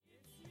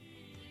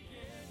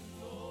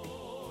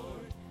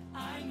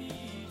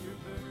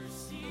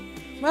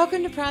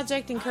Welcome to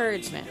Project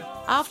Encouragement.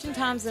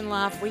 Oftentimes in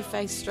life we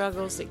face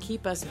struggles that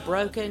keep us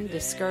broken,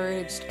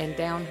 discouraged, and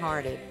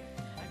downhearted.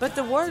 But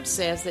the Word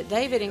says that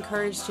David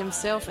encouraged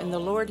himself in the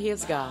Lord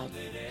his God.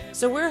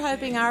 So we're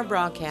hoping our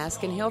broadcast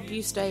can help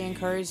you stay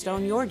encouraged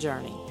on your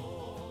journey.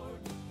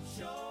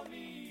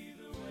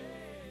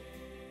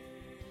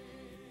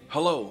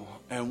 Hello,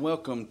 and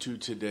welcome to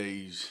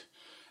today's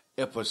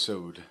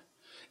episode.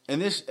 In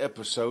this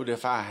episode,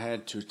 if I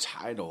had to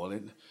title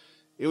it,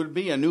 it would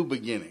be A New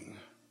Beginning.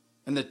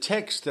 And the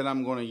text that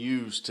I'm going to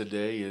use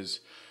today is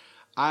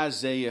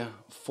Isaiah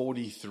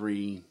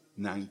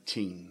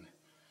 43:19.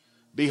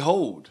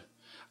 Behold,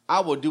 I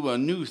will do a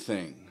new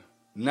thing.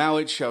 Now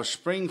it shall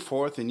spring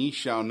forth, and ye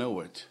shall know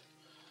it.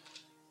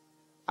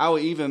 I will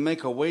even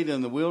make a way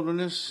in the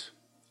wilderness,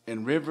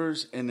 and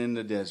rivers and in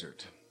the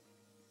desert.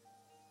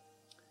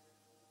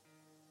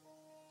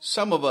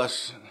 Some of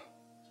us,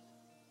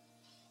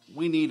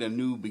 we need a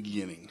new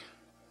beginning.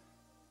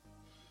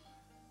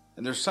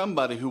 And there's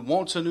somebody who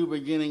wants a new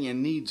beginning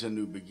and needs a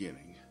new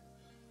beginning.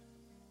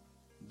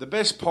 The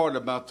best part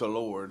about the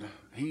Lord,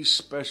 He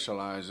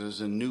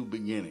specializes in new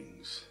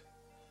beginnings.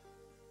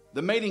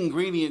 The main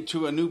ingredient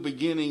to a new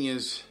beginning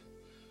is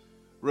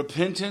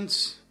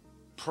repentance,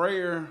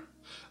 prayer,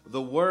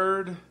 the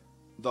Word,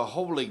 the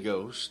Holy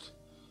Ghost,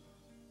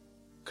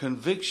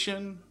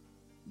 conviction,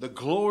 the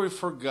glory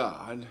for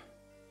God,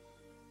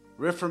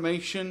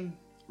 reformation,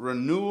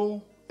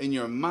 renewal in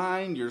your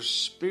mind, your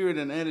spirit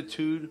and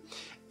attitude,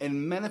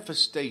 and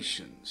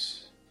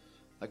manifestations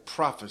like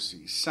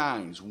prophecy,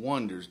 signs,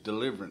 wonders,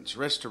 deliverance,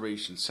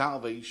 restoration,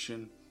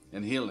 salvation,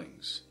 and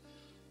healings.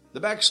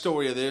 The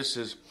backstory of this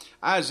is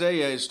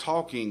Isaiah is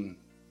talking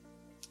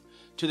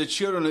to the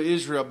children of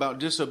Israel about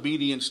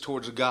disobedience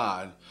towards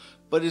God,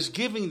 but is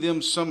giving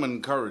them some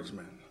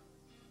encouragement.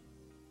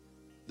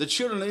 The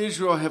children of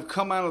Israel have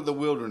come out of the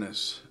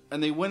wilderness,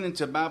 and they went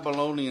into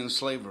Babylonian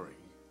slavery.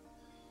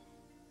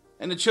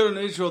 And the children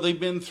of Israel, they've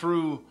been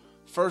through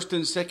 1st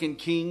and 2nd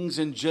Kings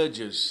and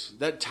Judges,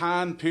 that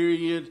time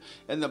period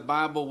in the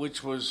Bible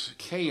which was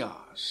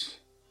chaos.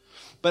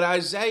 But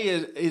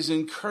Isaiah is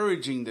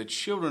encouraging the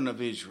children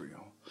of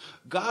Israel.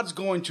 God's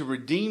going to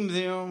redeem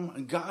them,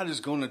 and God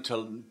is going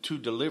to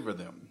deliver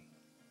them.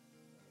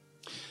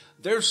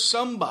 There's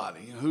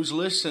somebody who's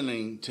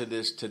listening to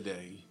this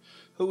today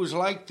who is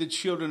like the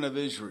children of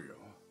Israel.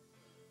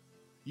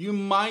 You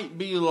might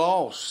be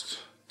lost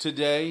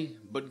today,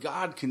 but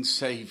God can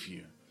save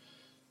you.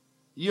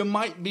 You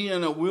might be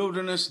in a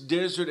wilderness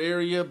desert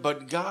area,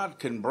 but God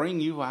can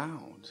bring you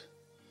out.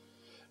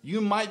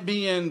 You might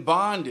be in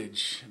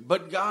bondage,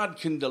 but God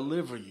can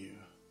deliver you.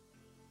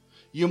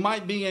 You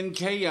might be in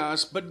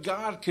chaos, but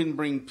God can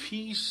bring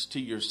peace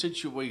to your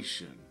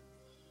situation.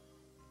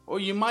 Or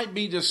you might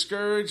be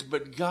discouraged,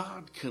 but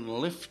God can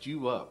lift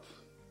you up.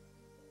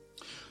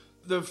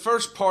 The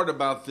first part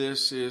about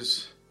this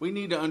is we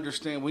need to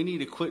understand we need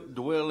to quit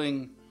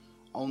dwelling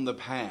on the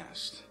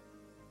past.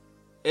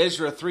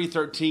 Ezra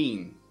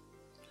 3:13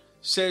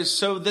 says,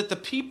 so that the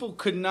people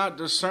could not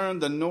discern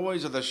the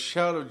noise of the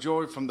shout of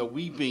joy from the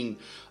weeping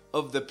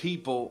of the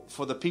people,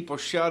 for the people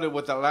shouted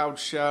with a loud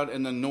shout,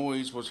 and the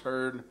noise was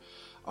heard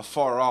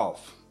afar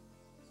off.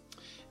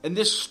 In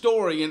this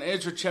story in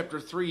Ezra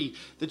chapter 3,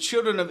 the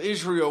children of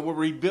Israel were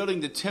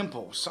rebuilding the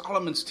temple,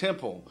 Solomon's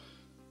temple,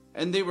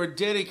 and they were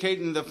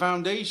dedicating the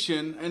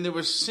foundation, and they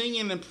were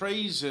singing and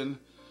praising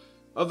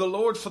of the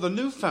Lord for the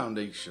new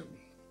foundation.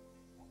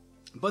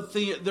 But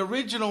the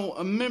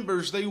original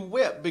members, they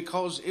wept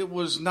because it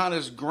was not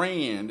as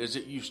grand as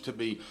it used to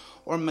be,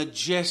 or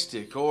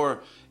majestic,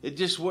 or it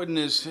just wasn't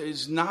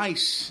as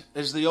nice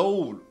as the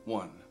old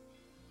one.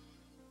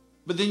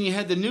 But then you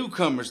had the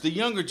newcomers, the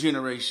younger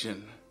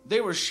generation. They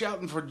were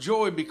shouting for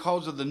joy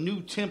because of the new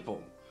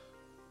temple.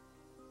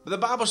 But the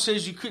Bible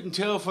says you couldn't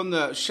tell from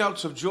the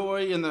shouts of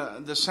joy and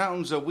the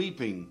sounds of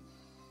weeping.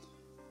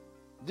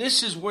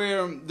 This is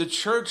where the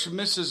church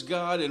misses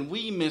God and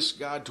we miss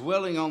God,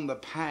 dwelling on the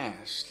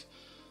past.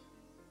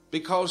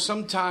 Because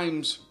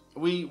sometimes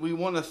we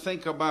want to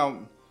think about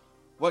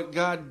what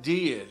God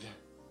did.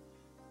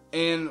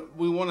 And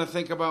we want to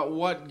think about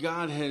what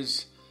God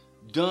has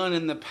done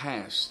in the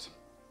past.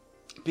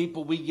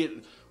 People, we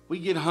get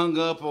hung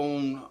up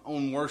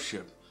on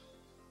worship.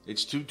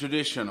 It's too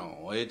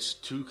traditional. It's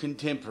too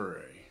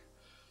contemporary.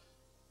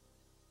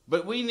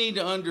 But we need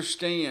to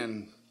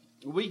understand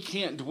we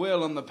can't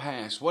dwell on the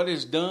past. What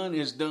is done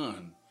is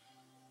done.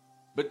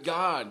 But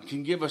God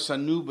can give us a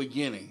new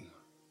beginning.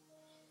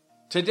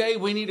 Today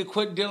we need to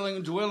quit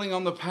dwelling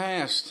on the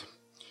past.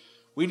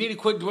 We need to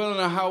quit dwelling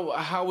on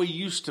how we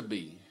used to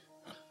be.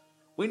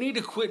 We need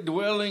to quit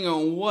dwelling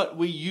on what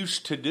we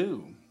used to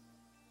do.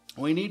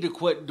 We need to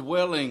quit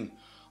dwelling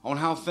on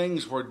how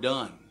things were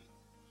done.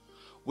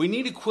 We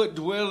need to quit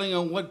dwelling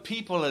on what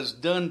people has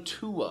done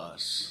to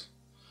us.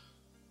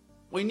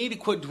 We need to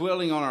quit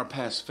dwelling on our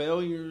past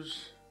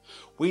failures.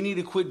 We need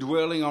to quit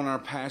dwelling on our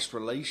past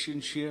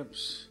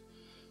relationships.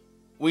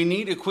 We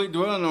need to quit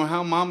dwelling on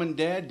how mom and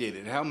dad did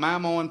it, how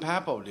mama and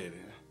papa did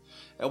it.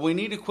 And we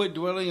need to quit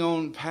dwelling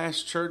on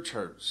past church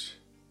hurts.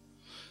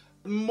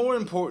 More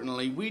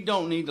importantly, we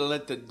don't need to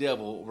let the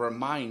devil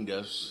remind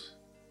us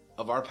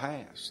of our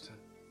past.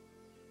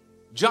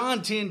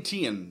 John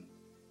 10:10,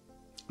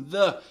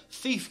 the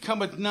thief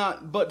cometh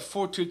not but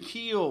for to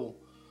kill,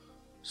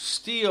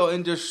 steal,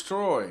 and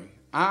destroy.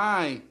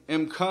 I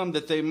am come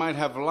that they might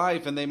have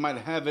life and they might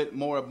have it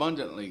more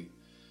abundantly.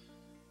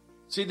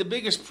 See, the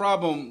biggest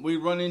problem we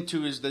run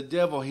into is the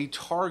devil. He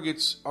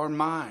targets our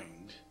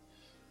mind.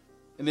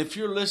 And if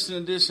you're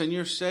listening to this and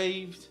you're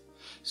saved,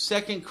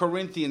 2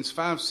 Corinthians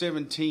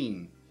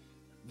 5:17,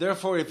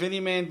 therefore if any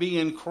man be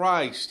in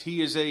Christ,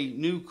 he is a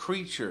new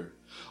creature.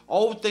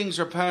 Old things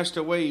are passed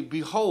away.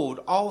 Behold,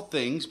 all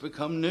things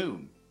become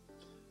new.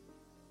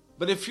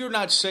 But if you're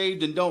not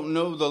saved and don't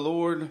know the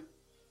Lord,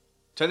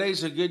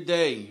 today's a good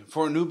day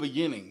for a new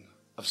beginning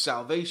of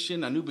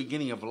salvation, a new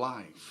beginning of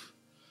life.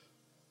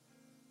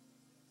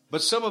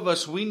 But some of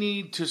us, we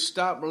need to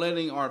stop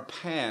letting our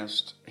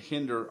past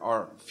hinder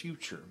our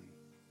future.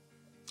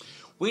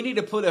 We need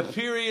to put a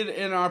period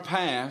in our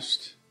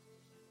past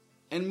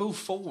and move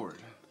forward.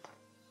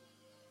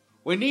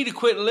 We need to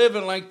quit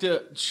living like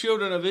the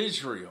children of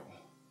Israel.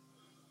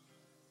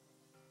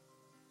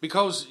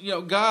 Because,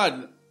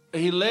 God,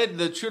 He led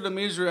the children of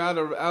Israel out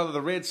of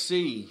the Red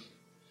Sea.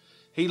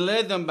 He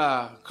led them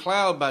by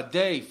cloud by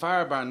day,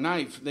 fire by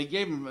night. He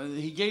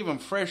gave them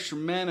fresh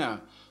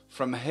manna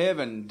from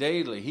heaven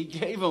daily. He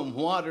gave them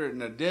water in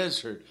the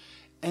desert,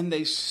 and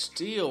they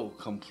still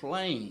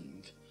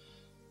complained.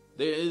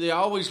 They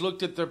always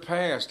looked at their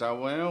past.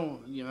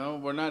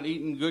 We're not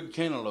eating good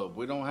cantaloupe.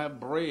 We don't have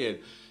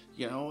bread.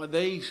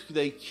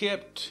 They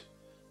kept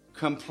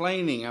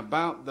complaining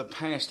about the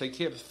past. They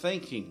kept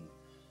thinking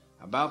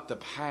about the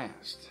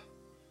past.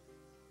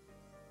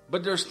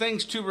 But there's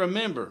things to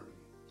remember.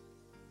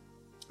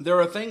 There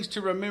are things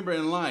to remember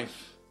in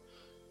life.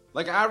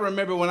 Like I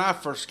remember when I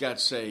first got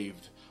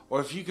saved.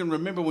 Or if you can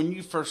remember when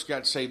you first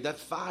got saved, that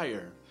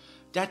fire,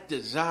 that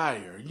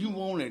desire, you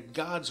wanted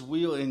God's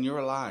will in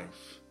your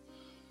life.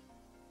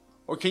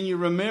 Or can you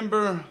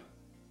remember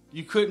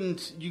you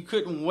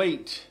couldn't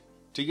wait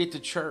to get to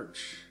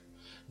church?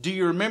 Do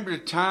you remember the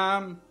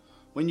time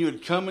when you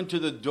had come into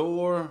the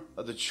door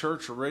of the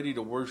church ready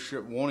to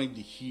worship, wanting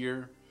to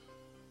hear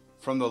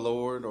from the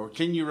Lord? Or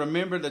can you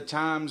remember the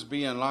times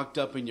being locked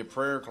up in your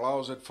prayer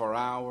closet for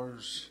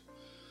hours?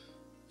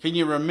 Can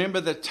you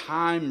remember the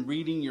time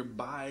reading your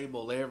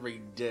Bible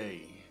every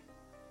day,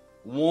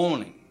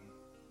 wanting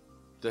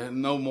to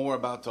know more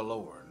about the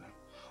Lord?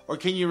 Or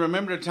can you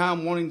remember the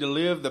time wanting to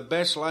live the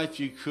best life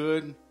you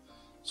could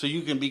so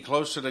you can be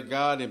closer to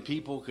God and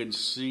people can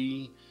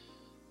see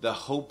the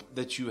hope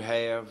that you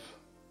have?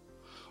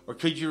 Or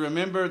could you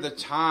remember the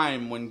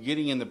time when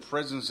getting in the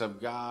presence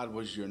of God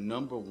was your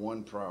number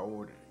one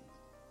priority?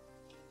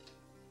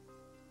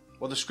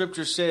 Well, the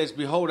scripture says,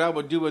 behold, I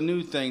will do a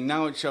new thing.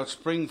 Now it shall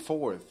spring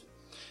forth.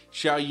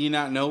 Shall ye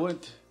not know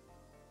it?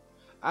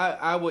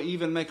 I will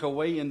even make a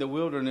way in the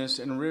wilderness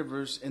and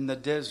rivers in the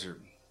desert.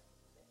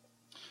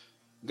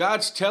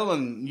 God's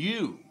telling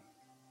you,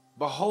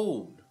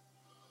 behold,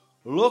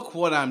 look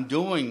what I'm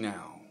doing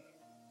now.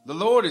 The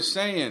Lord is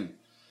saying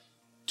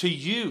to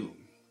you,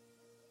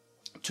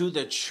 to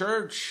the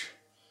church,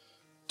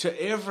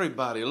 to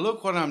everybody,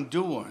 look what I'm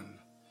doing.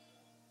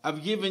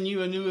 I've given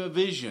you a new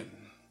vision.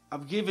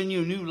 I've given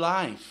you a new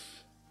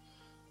life.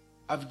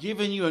 I've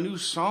given you a new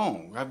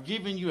song. I've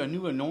given you a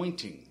new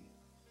anointing.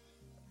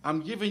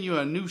 I'm giving you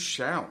a new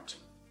shout.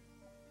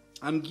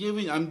 I'm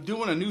doing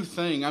a new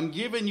thing. I'm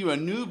giving you a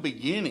new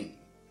beginning.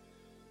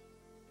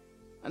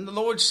 And the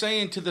Lord's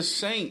saying to the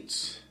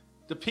saints,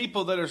 the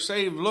people that are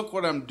saved, look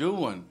what I'm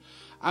doing.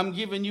 I'm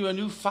giving you a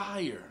new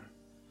fire.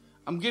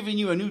 I'm giving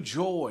you a new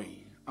joy.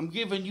 I'm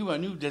giving you a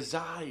new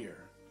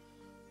desire.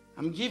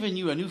 I'm giving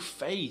you a new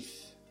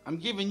faith. I'm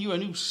giving you a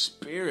new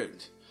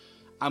spirit.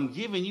 I'm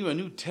giving you a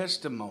new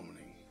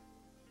testimony.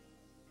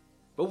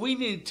 But we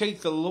need to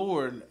take the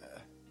Lord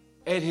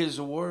at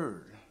His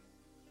word.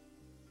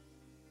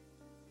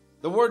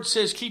 The word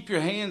says, keep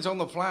your hands on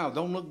the plow.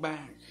 Don't look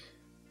back.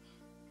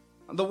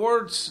 The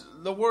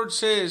word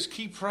says,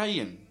 keep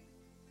praying.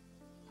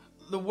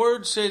 The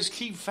word says,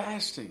 keep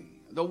fasting.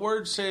 The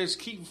word says,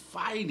 keep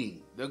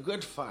fighting the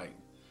good fight.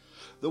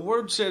 The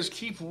word says,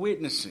 keep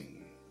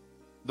witnessing.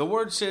 The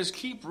word says,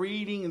 keep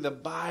reading the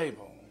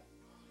Bible.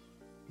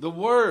 The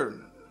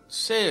word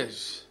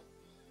says,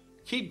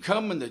 keep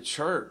coming to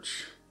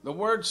church. The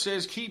word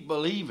says, keep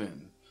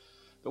believing.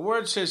 The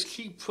word says,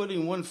 keep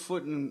putting one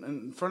foot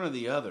in front of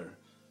the other.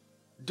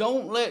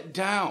 Don't let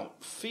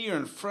doubt, fear,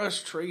 and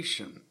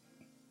frustration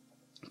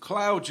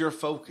cloud your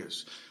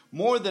focus.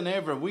 More than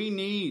ever, we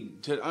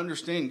need to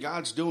understand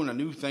God's doing a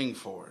new thing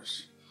for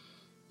us.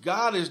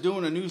 God is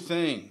doing a new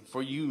thing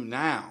for you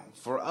now,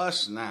 for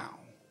us now.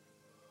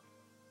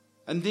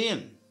 And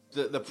then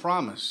the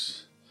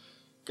promise.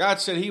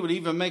 God said He would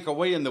even make a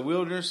way in the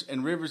wilderness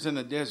and rivers in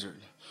the desert.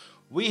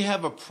 We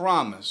have a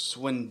promise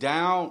when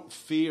doubt,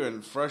 fear,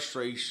 and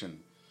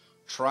frustration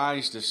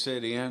tries to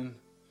set in.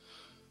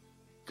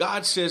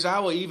 God says, I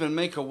will even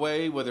make a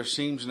way where there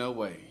seems no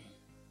way.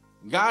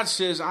 God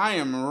says, I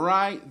am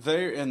right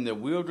there in the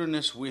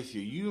wilderness with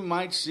you. You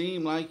might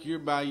seem like you're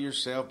by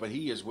yourself, but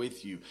he is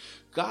with you.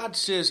 God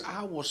says,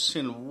 I will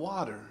send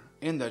water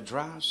in the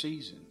dry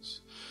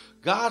seasons.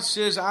 God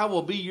says, I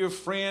will be your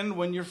friend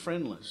when you're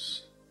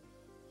friendless.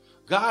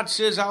 God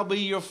says, I'll be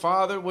your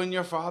father when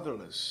you're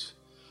fatherless.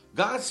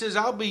 God says,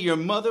 I'll be your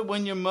mother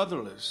when you're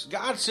motherless.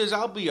 God says,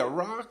 I'll be a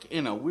rock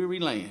in a weary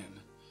land.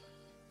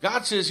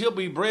 God says, he'll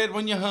be bread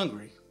when you're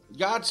hungry.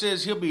 God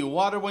says, he'll be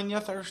water when you're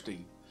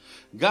thirsty.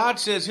 God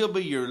says, he'll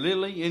be your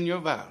lily in your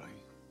valley.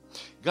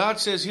 God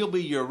says, he'll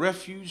be your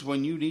refuge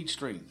when you need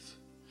strength.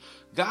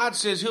 God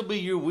says, he'll be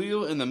your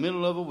wheel in the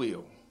middle of a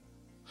wheel.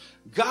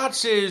 God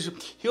says,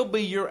 he'll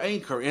be your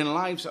anchor in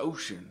life's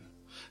ocean.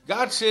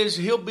 God says,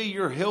 he'll be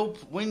your help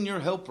when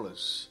you're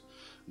helpless.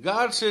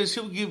 God says,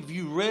 he'll give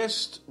you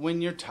rest when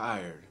you're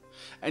tired.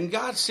 And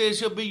God says,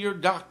 he'll be your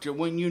doctor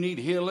when you need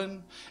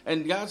healing.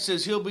 And God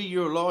says, he'll be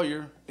your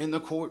lawyer in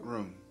the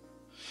courtroom.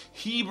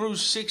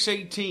 Hebrews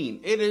 6:18,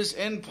 it is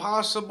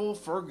impossible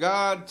for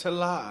God to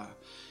lie.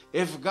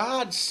 If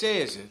God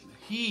says it,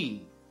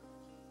 he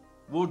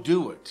will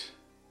do it.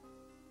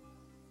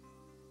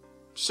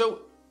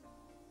 So,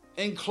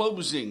 in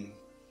closing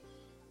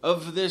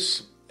of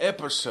this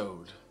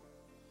episode,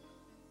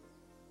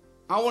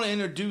 I want to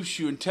introduce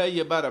you and tell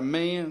you about a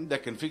man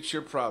that can fix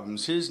your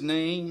problems. His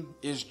name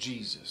is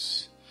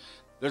Jesus.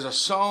 There's a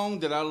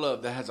song that I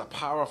love that has a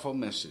powerful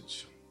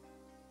message.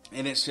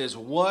 And it says,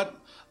 what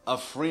a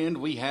friend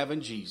we have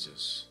in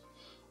Jesus.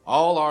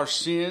 All our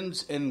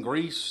sins and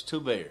griefs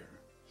to bear.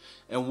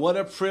 And what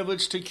a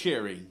privilege to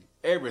carry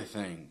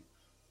everything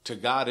to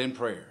God in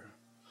prayer.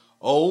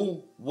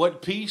 Oh,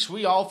 what peace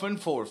we often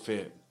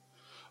forfeit.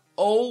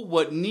 Oh,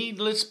 what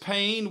needless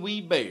pain we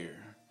bear.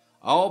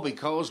 All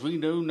because we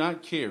do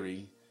not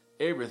carry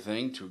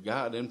everything to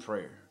God in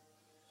prayer.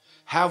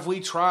 Have we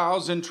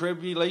trials and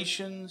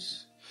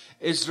tribulations?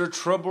 Is there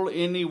trouble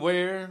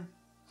anywhere?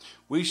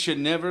 We should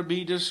never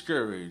be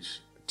discouraged.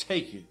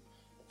 Take it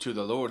to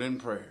the Lord in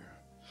prayer.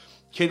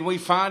 Can we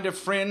find a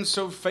friend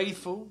so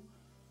faithful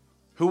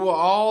who will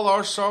all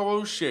our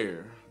sorrows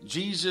share?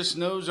 Jesus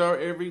knows our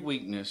every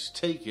weakness.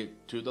 Take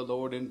it to the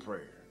Lord in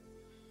prayer.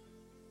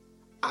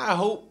 I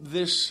hope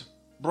this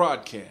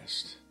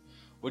broadcast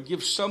would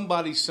give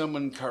somebody some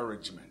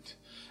encouragement.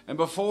 And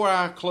before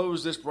I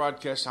close this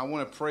broadcast, I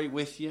want to pray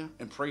with you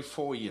and pray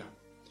for you.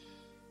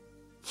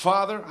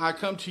 Father, I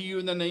come to you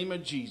in the name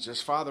of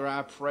Jesus. Father,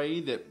 I pray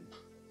that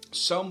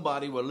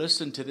somebody will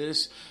listen to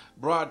this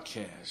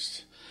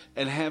broadcast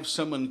and have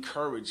some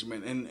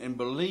encouragement and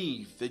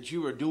believe that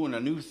you are doing a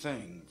new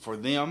thing for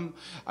them,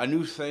 a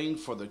new thing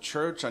for the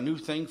church, a new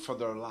thing for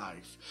their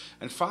life.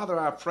 And Father,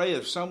 I pray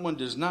if someone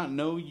does not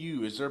know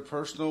you as their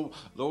personal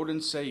Lord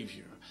and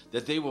Savior,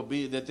 that they will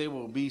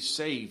be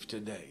saved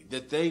today,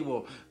 that they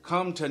will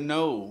come to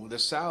know the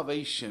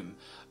salvation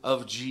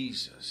of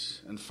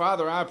Jesus. And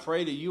Father, I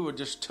pray that you would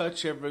just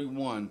touch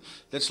everyone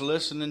that's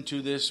listening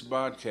to this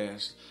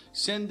broadcast.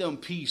 Send them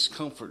peace,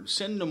 comfort,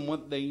 send them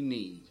what they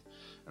need.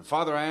 And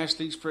Father, I ask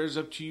these prayers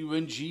up to you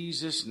in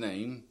Jesus'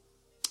 name.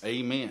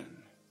 Amen.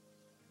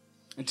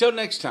 Until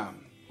next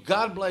time,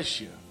 God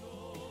bless you.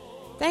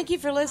 Thank you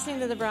for listening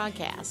to the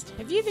broadcast.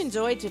 If you've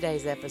enjoyed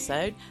today's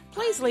episode,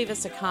 please leave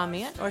us a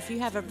comment, or if you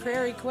have a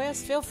prayer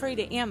request, feel free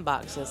to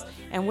inbox us,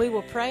 and we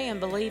will pray and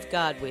believe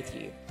God with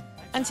you.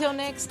 Until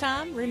next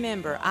time,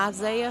 remember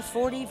Isaiah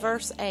 40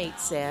 verse 8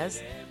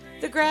 says,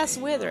 the grass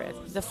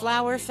withereth, the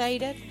flower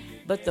fadeth,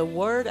 but the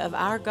word of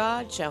our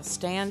God shall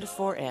stand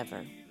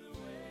forever.